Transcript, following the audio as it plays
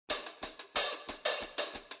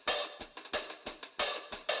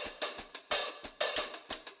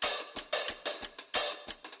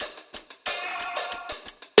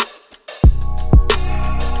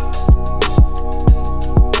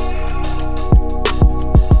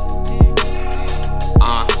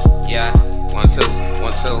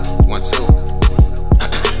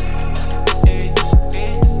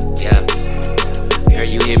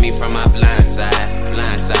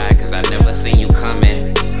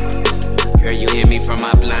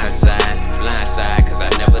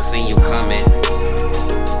seen you coming.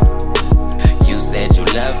 You said you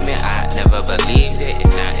loved me, I never believed it. And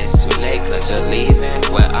now it's too late cause you're leaving.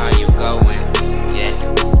 Where are you going? Yeah,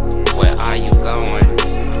 where are you going?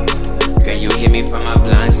 Girl, you hit me from my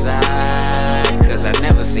blind side, cause I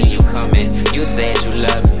never seen you coming. You said you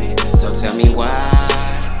loved me, so tell me why.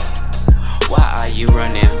 Why are you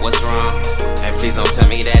running? What's wrong? And please don't tell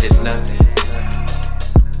me that it's nothing,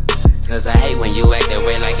 cause I hate when you act that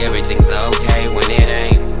way like everything's okay when it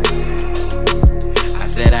ain't.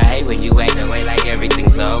 I said I hate when you act that way like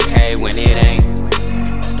everything's okay when it ain't.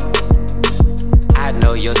 I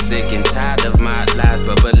know you're sick and tired of my lies,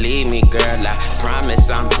 but believe me girl, I promise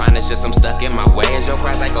I'm trying to shift, I'm stuck in my ways. Your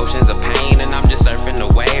cries like oceans of pain and I'm just surfing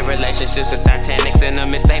away. Relationships are Titanics and the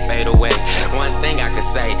mist they fade away. One thing I could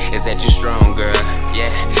say is that you're strong girl,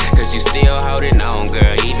 yeah, cause you still holding on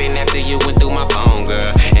girl, even after you went through my phone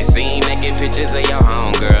girl and seen naked pictures of your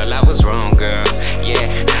home girl. I was wrong girl, yeah,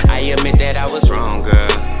 I admit that I was wrong girl.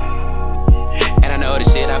 And I know the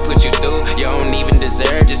shit I put you through, you don't even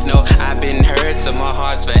deserve. Just know I've been hurt, so my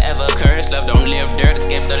heart's forever cursed. Love don't live dirt,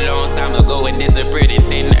 escaped a long time ago and disappeared in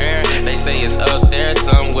thin air. They say it's up there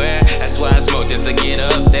somewhere, that's why I smoke just to get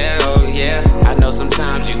up there, oh yeah. I know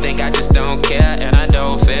sometimes you think I just don't care, and I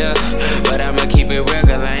don't feel, but I'ma keep it real,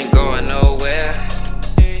 girl, I ain't going nowhere.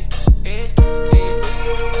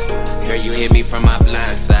 Girl, you hit me from my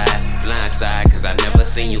blind side, cause I never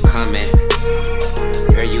seen you coming.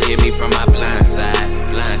 Girl, you hit me from my blind side,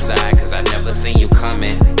 cause I never seen you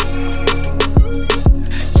coming.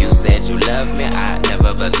 You said you loved me, I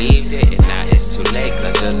never believed it. And now it's too late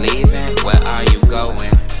cause you're leaving. Where are you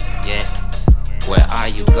going? Yeah, where are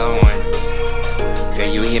you going? Girl,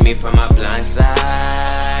 you hit me from my blind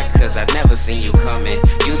side, cause I never seen you coming.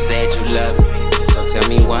 You said you loved me, so tell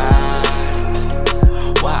me why.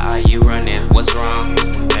 Why are you running? What's wrong?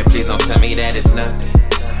 And please don't tell me that it's nothing,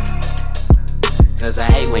 cause I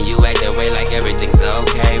hate when you act that way like everything's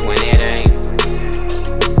okay when it ain't.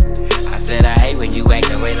 I said I hate when you act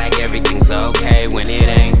that way like everything's okay when it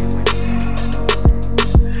ain't.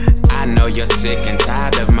 I know you're sick and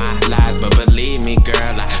tired of my lies, but believe me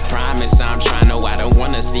girl, I promise I'm trying to. I don't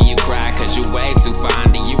wanna see you cry cause you way too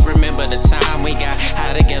fine. Do you remember the time we got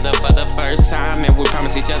high together for the first time? And we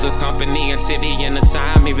promised each other's company until the end of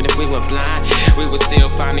time. Even if we were blind, we would still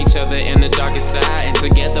find each other in the darkest side. And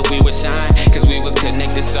together we would shine, cause we was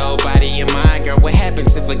connected soul, body and mind. Girl, what happened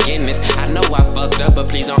to forgiveness? I know I fucked up, but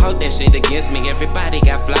please don't hold that shit against me. Everybody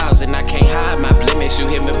got flaws and I can't hide my blemish. You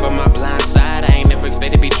hit me from my blind side, I ain't never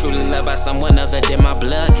expected to be truly loved by someone other than my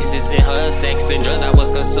blood. Kisses in her, sex and drugs, I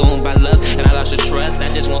was consumed by lust, and I lost your trust. I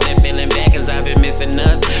just want that feeling back cause I've been missing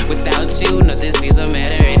us. Without you, nothing seems to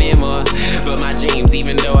matter anymore. But my dreams,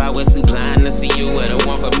 even though I was too blind to see you were the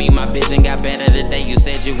one for me, my vision got better the day you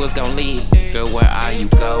said you was gon' leave. Girl, where are you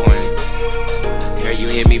going? Girl, you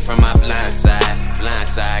hit me from my blind side,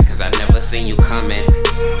 cause I never seen you coming.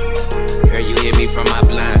 Girl, you hit me from my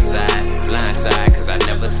blind side, cause I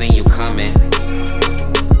never seen you coming.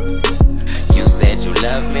 You said you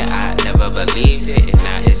loved me, I never believed it. And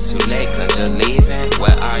now it's too late cause you're leaving.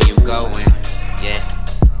 Where are you going? Yeah,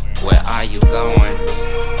 where are you going?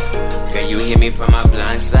 Girl, you hit me from my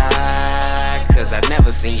blind side, cause I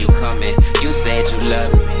never seen you coming. You said you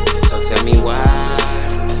loved me, so tell me why.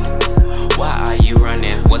 Why are you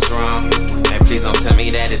running? What's wrong? And please don't tell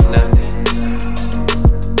me that it's nothing,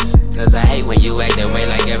 cause I hate when you act that way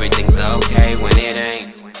like everything's okay when it ain't.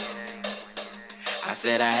 I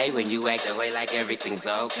said I hate when you act that way like everything's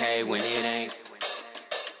okay when it ain't.